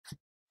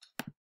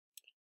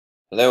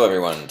Hello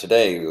everyone,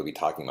 today we will be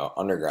talking about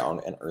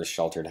underground and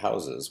earth-sheltered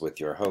houses with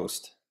your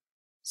host,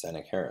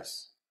 Zenik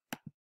Harris.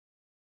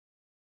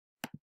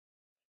 For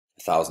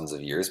thousands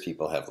of years,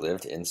 people have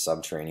lived in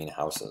subterranean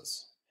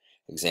houses.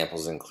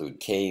 Examples include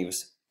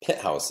caves, pit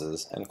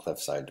houses, and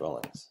cliffside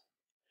dwellings.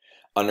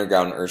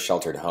 Underground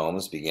earth-sheltered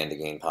homes began to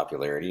gain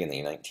popularity in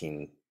the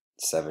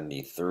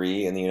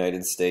 1973 in the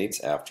United States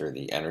after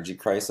the energy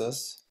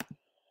crisis.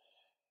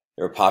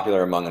 They were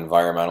popular among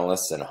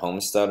environmentalists and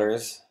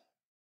homesteaders.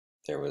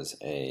 There was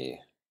a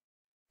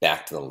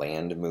back to the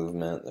land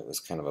movement that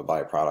was kind of a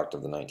byproduct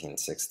of the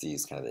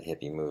 1960s, kind of the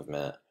hippie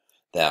movement.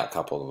 That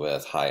coupled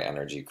with high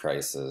energy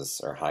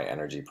prices, after the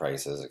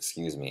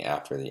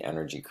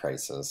energy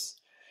crisis,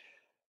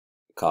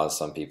 caused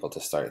some people to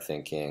start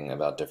thinking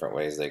about different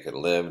ways they could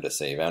live to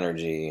save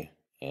energy,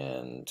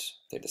 and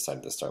they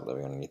decided to start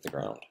living underneath the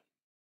ground.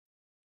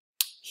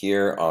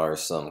 Here are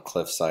some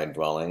cliffside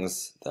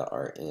dwellings that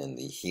are in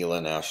the Gila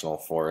National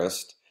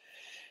Forest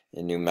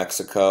in New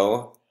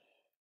Mexico.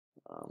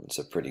 It's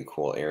a pretty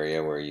cool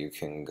area where you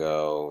can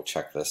go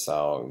check this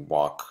out,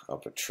 walk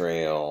up a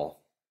trail,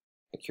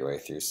 make your way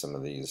through some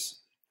of these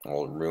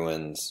old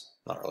ruins.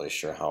 Not really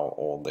sure how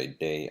old they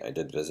date. I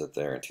did visit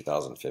there in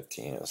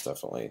 2015. It was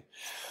definitely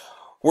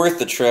worth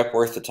the trip,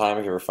 worth the time.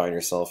 If you ever find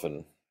yourself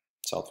in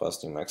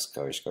southwest New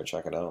Mexico, you should go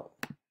check it out.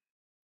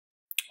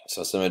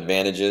 So some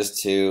advantages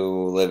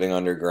to living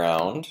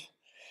underground: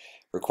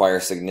 require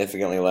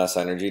significantly less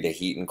energy to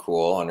heat and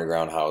cool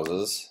underground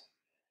houses.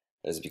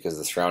 That is because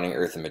the surrounding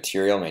earth and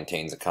material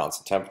maintains a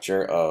constant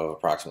temperature of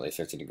approximately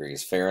 50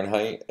 degrees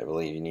Fahrenheit. I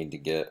believe you need to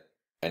get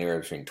anywhere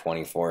between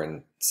 24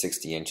 and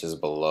 60 inches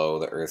below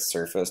the earth's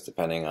surface,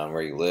 depending on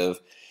where you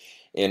live,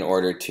 in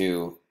order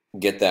to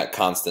get that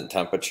constant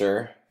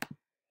temperature.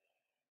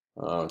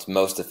 It's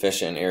most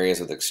efficient in areas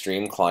with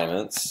extreme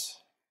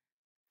climates.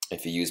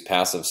 If you use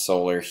passive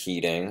solar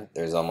heating,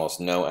 there's almost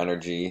no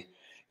energy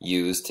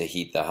used to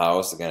heat the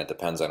house. Again, it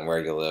depends on where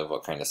you live,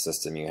 what kind of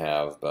system you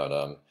have,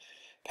 but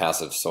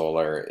passive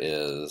solar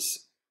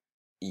is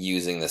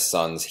using the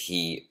sun's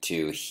heat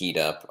to heat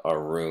up a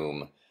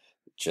room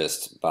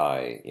just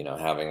by,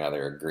 having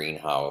either a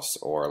greenhouse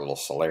or a little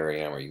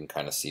solarium, where you can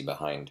kind of see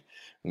behind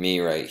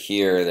me right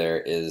here, there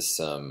is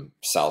some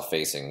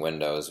south-facing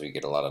windows. We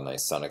get a lot of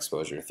nice sun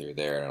exposure through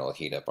there, and it'll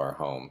heat up our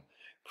home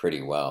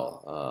pretty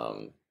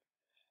well.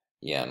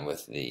 Yeah, and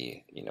with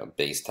the,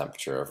 base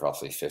temperature of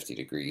roughly 50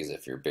 degrees,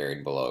 if you're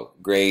buried below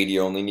grade,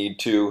 you only need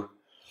to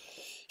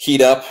heat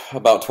up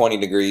about 20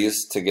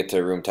 degrees to get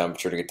to room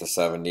temperature, to get to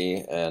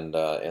 70. And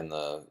in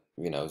the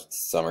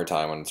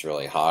summertime, when it's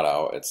really hot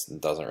out, it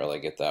doesn't really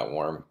get that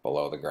warm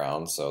below the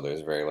ground, so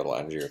there's very little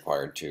energy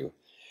required to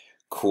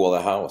cool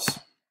the house.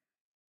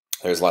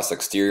 There's less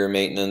exterior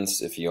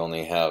maintenance if you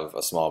only have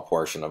a small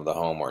portion of the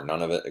home or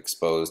none of it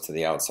exposed to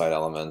the outside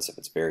elements. If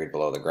it's buried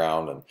below the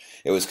ground and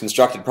it was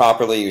constructed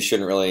properly, you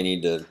shouldn't really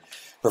need to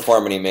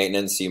perform any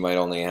maintenance. You might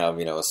only have,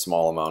 a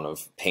small amount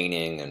of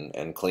painting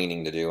and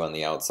cleaning to do on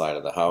the outside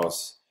of the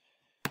house.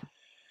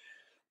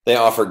 They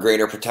offer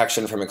greater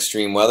protection from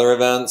extreme weather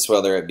events,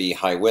 whether it be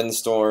high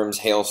windstorms,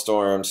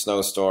 hailstorms,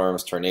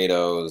 snowstorms,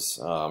 tornadoes,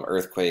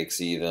 earthquakes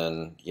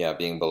even. Yeah,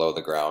 being below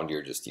the ground,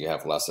 you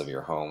have less of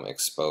your home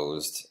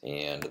exposed,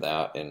 and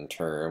that in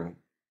turn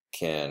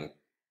can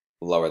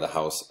lower the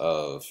cost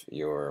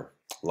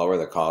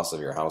of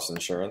your house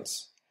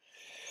insurance.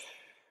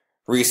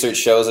 Research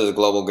shows as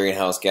global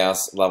greenhouse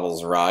gas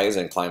levels rise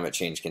and climate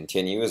change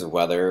continues,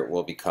 weather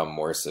will become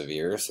more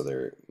severe. So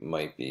there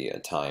might be a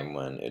time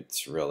when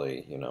it's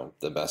really,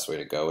 the best way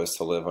to go is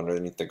to live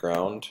underneath the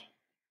ground.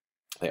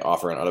 They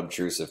offer an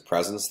unobtrusive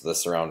presence to the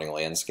surrounding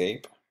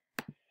landscape.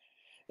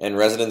 And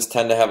residents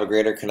tend to have a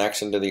greater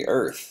connection to the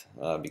earth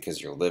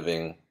because you're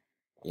living,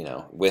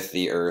 with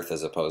the earth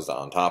as opposed to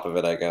on top of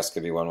it, I guess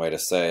could be one way to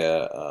say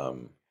it.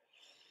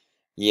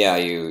 Yeah,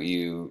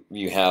 you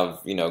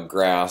have,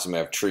 grass, you may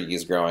have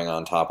trees growing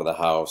on top of the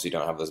house. You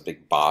don't have this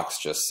big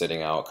box just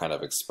sitting out kind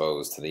of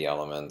exposed to the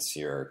elements.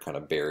 You're kind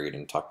of buried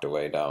and tucked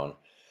away down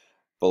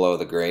below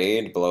the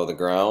grade, below the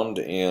ground,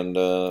 and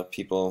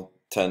people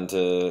tend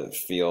to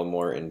feel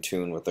more in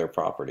tune with their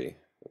property,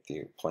 with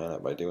the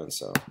planet by doing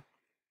so.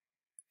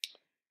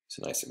 It's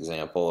a nice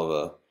example of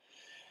a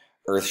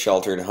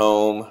earth-sheltered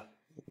home.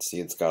 You can see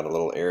it's got a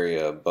little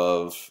area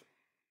above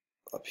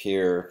up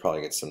here,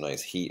 probably get some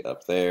nice heat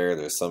up there.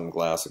 There's some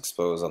glass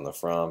exposed on the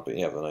front, but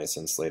you have the nice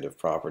insulative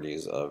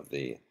properties of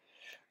the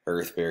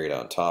earth buried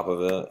on top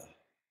of it.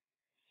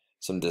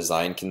 Some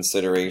design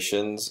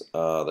considerations: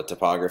 the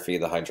topography,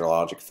 the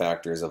hydrologic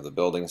factors of the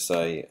building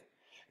site,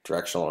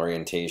 directional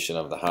orientation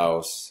of the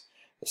house,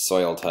 the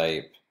soil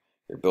type,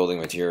 your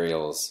building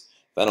materials,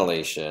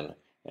 ventilation,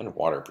 and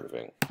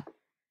waterproofing.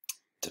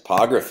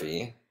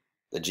 Topography,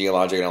 the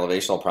geologic and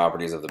elevational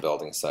properties of the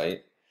building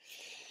site.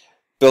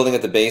 Building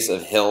at the base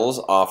of hills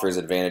offers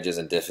advantages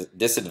and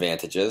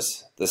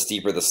disadvantages. The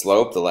steeper the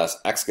slope, the less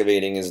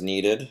excavating is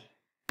needed.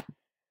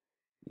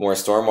 More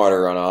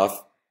stormwater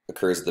runoff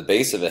occurs at the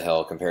base of a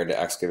hill compared to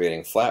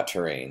excavating flat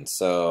terrain.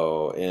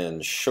 So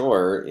in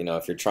short, you know,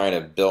 if you're trying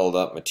to build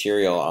up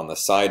material on the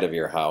side of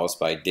your house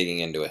by digging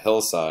into a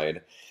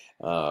hillside,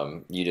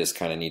 you just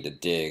kind of need to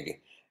dig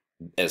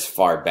as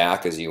far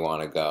back as you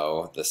want to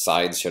go. The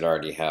sides should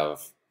already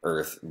have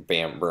earth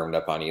bermed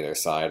up on either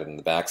side, and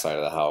the back side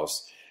of the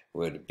house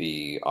would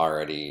be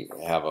already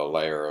have a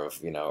layer of,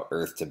 you know,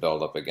 earth to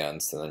build up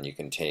against, and then you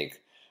can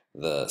take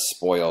the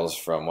spoils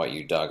from what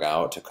you dug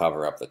out to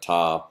cover up the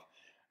top.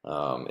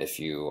 If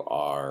you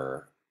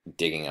are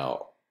digging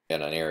out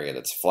in an area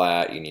that's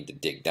flat, you need to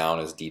dig down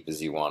as deep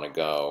as you want to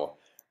go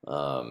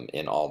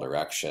in all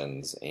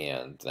directions,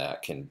 and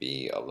that can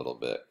be a little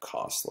bit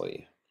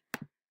costly.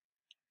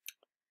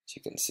 So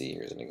you can see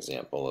here's an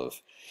example of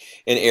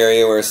an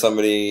area where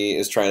somebody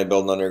is trying to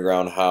build an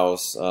underground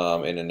house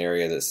in an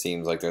area that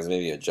seems like there's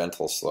maybe a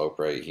gentle slope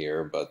right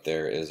here, but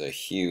there is a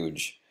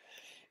huge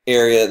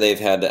area that they've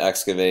had to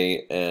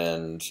excavate,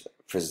 and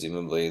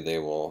presumably they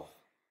will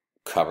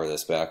cover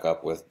this back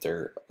up with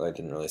dirt. I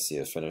didn't really see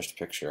a finished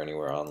picture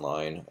anywhere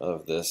online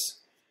of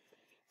this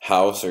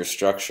house or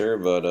structure,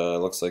 but it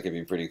looks like it'd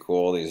be pretty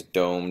cool. These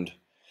domed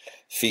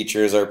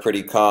features are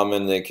pretty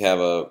common. They have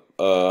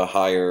a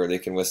higher, they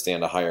can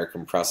withstand a higher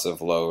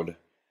compressive load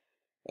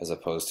as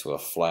opposed to a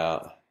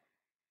flat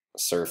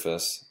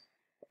surface.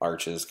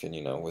 Arches can,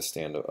 you know,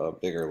 withstand a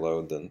bigger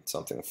load than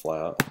something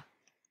flat.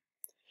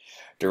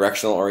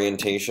 Directional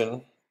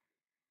orientation.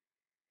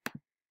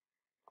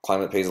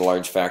 Climate plays a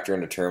large factor in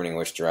determining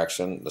which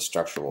direction the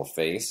structure will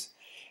face.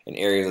 In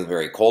areas with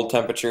very cold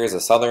temperatures, the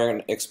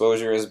southern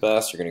exposure is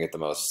best. You're going to get the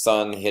most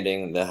sun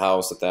hitting the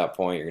house at that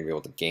point. You're going to be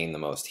able to gain the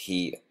most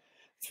heat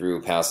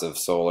through passive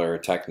solar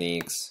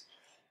techniques.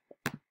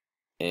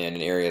 And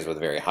in areas with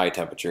very high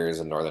temperatures,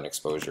 the northern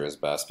exposure is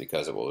best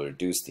because it will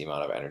reduce the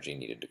amount of energy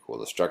needed to cool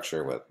the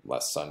structure with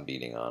less sun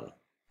beating on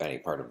any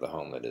part of the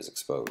home that is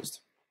exposed.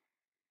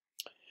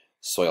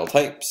 Soil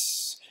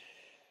types.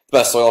 The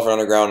best soil for an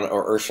underground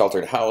or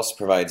earth-sheltered house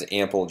provides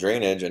ample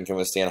drainage and can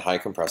withstand high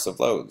compressive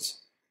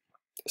loads.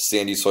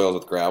 Sandy soils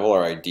with gravel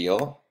are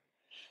ideal.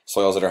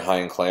 Soils that are high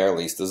in clay are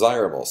least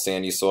desirable.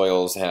 Sandy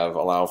soils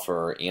allow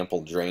for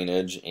ample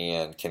drainage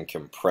and can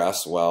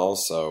compress well,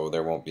 so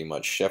there won't be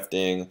much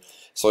shifting.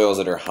 Soils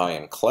that are high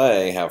in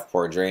clay have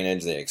poor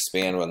drainage. They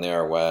expand when they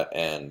are wet,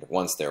 and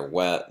once they're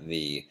wet,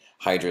 the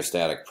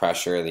hydrostatic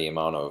pressure, the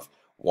amount of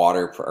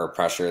water or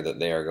pressure that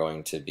they are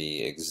going to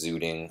be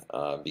exuding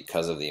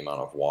because of the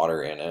amount of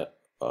water in it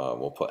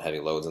will put heavy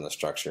loads in the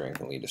structure and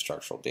can lead to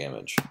structural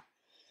damage.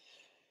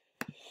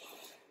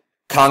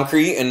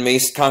 Concrete and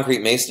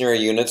concrete masonry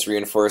units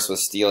reinforced with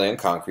steel and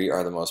concrete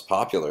are the most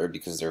popular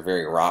because they're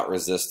very rot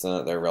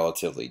resistant, they're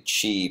relatively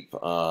cheap,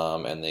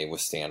 and they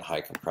withstand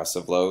high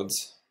compressive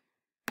loads.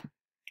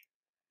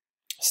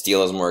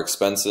 Steel is more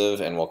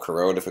expensive and will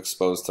corrode if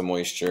exposed to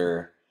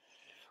moisture.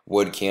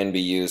 Wood can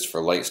be used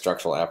for light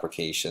structural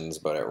applications,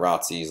 but it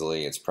rots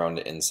easily, it's prone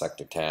to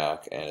insect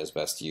attack, and is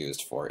best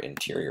used for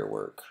interior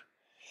work.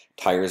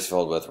 Tires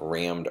filled with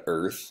rammed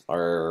earth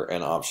are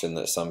an option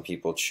that some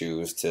people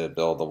choose to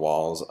build the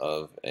walls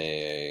of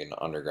an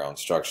underground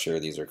structure.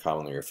 These are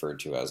commonly referred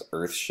to as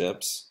earth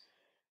ships,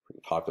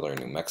 pretty popular in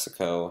New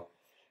Mexico.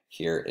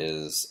 Here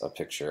is a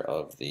picture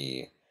of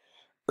the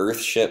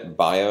earth ship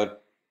biotexture,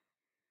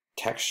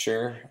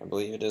 I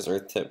believe it is,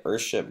 earth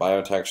ship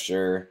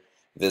biotexture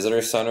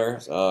visitor center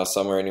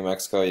somewhere in New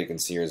Mexico. You can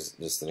see here's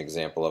just an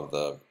example of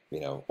the, you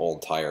know,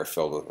 old tire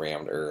filled with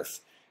rammed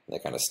earth. They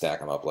kind of stack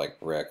them up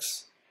like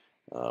bricks.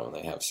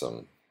 They have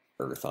some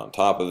earth on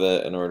top of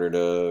it in order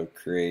to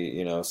create,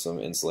 you know, some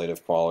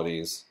insulative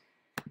qualities.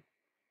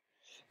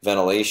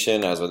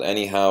 Ventilation, as with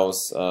any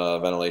house,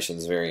 ventilation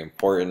is very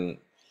important.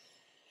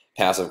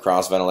 Passive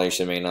cross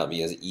ventilation may not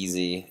be as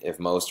easy if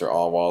most or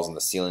all walls in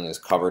the ceiling is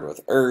covered with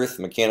earth.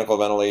 Mechanical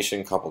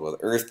ventilation coupled with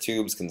earth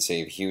tubes can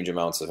save huge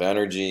amounts of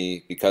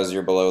energy because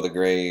you're below the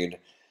grade,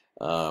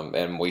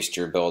 and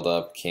moisture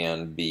buildup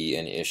can be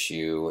an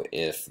issue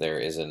if there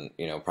isn't,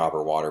 you know,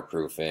 proper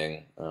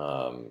waterproofing.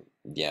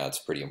 Yeah, it's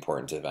pretty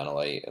important to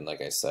ventilate, and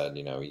like I said,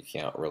 you know, you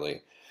can't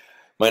really,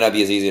 might not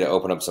be as easy to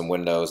open up some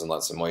windows and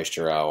let some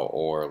moisture out,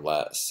 or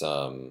let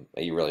some,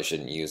 you really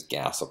shouldn't use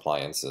gas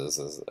appliances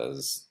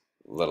as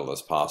little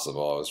as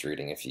possible. I was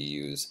reading if you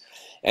use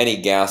any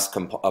gas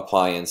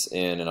appliance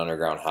in an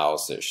underground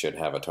house, it should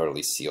have a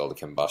totally sealed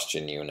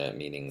combustion unit,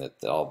 meaning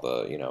that all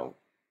the, you know,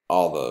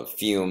 all the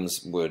fumes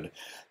would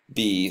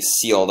be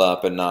sealed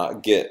up and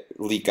not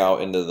leak out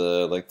into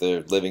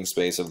the living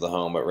space of the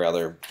home, but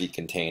rather be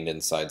contained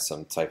inside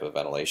some type of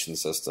ventilation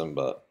system.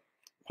 But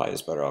probably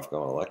is better off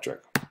going electric.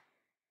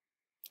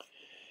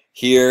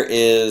 Here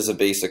is a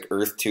basic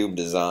earth tube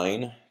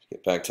design.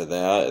 Get back to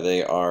that.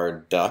 They are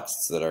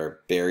ducts that are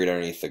buried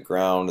underneath the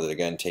ground that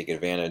again take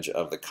advantage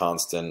of the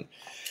constant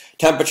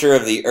temperature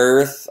of the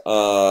earth.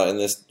 In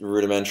this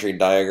rudimentary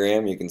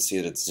diagram, you can see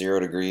that it's 0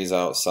 degrees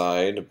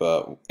outside,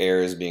 but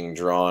air is being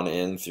drawn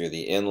in through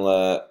the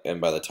inlet, and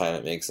by the time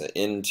it makes it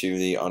into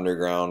the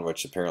underground,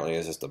 which apparently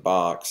is just a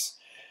box,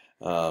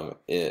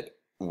 it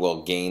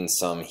will gain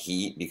some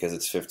heat because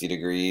it's 50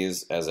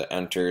 degrees as it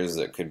enters.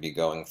 That could be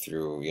going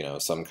through,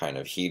 some kind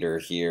of heater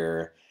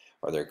here,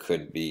 or there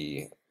could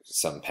be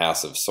some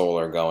passive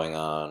solar going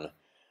on,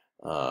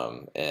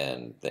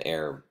 and the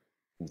air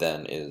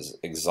then is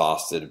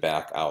exhausted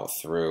back out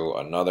through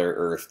another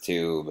earth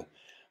tube,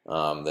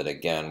 that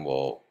again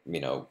will,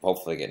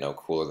 hopefully get no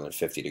cooler than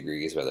 50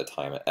 degrees by the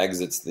time it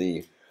exits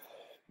the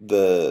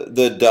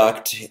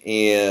duct.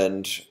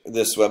 And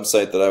this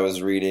website that I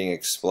was reading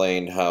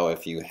explained how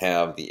if you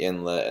have the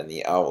inlet and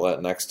the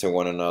outlet next to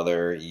one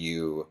another,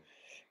 you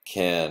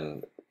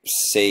can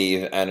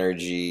save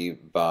energy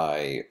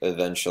by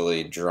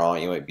eventually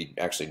you might be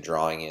actually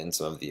drawing in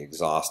some of the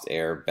exhaust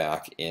air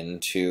back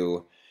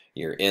into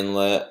your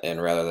inlet,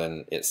 and rather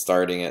than it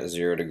starting at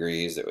 0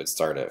 degrees, it would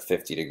start at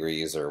 50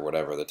 degrees or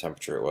whatever the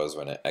temperature it was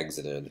when it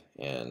exited.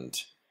 And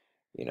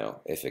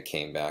if it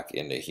came back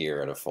into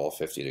here at a full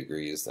 50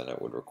 degrees, then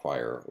it would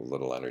require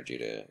little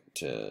energy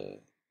to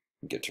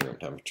get to room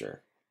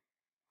temperature.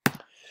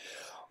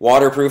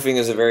 Waterproofing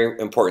is a very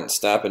important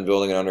step in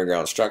building an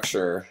underground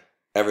structure.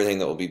 Everything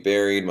that will be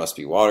buried must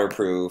be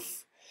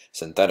waterproof.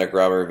 Synthetic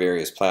rubber,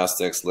 various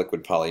plastics,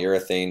 liquid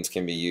polyurethanes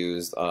can be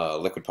used.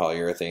 Liquid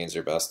polyurethanes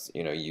are best,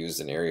 used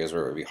in areas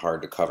where it would be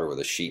hard to cover with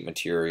a sheet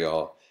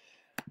material.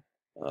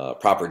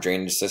 Proper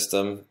drainage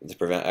system to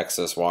prevent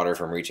excess water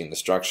from reaching the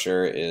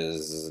structure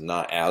is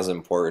not as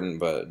important,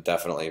 but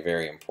definitely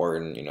very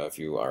important. If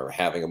you are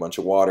having a bunch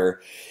of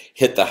water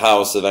hit the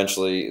house,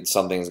 eventually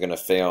something's going to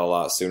fail a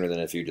lot sooner than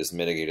if you just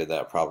mitigated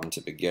that problem to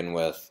begin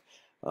with.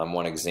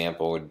 One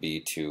example would be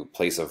to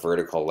place a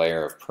vertical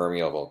layer of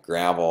permeable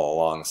gravel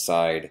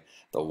alongside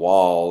the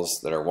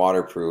walls that are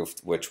waterproofed,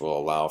 which will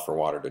allow for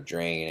water to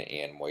drain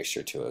and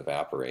moisture to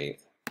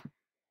evaporate.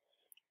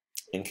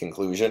 In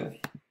conclusion,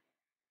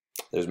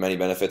 there's many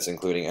benefits,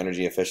 including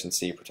energy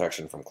efficiency,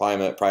 protection from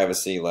climate,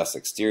 privacy, less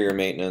exterior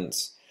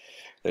maintenance.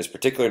 There's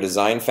particular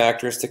design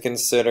factors to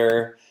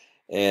consider.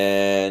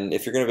 And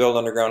if you're going to build an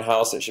underground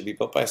house, it should be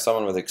built by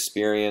someone with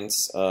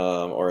experience,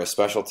 or a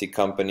specialty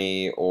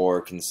company,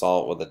 or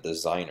consult with a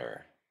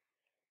designer.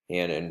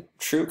 And in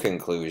true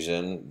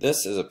conclusion,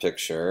 this is a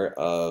picture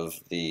of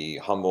the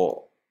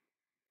Humboldt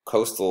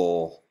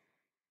Coastal,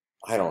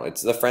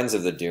 it's the Friends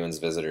of the Dunes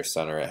Visitor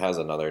Center. It has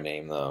another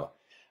name though,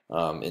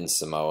 in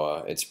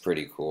Samoa. It's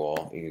pretty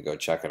cool. You could go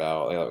check it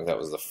out. That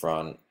was the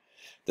front.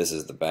 This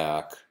is the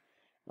back.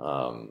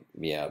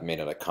 Yeah, made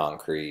out of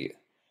concrete.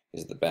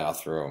 These are the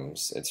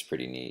bathrooms. It's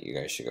pretty neat. You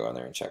guys should go in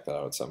there and check that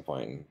out at some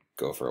point and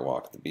go for a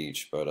walk at the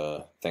beach.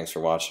 But thanks for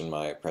watching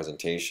my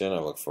presentation. I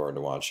look forward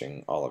to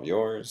watching all of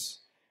yours.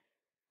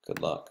 Good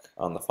luck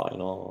on the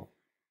final.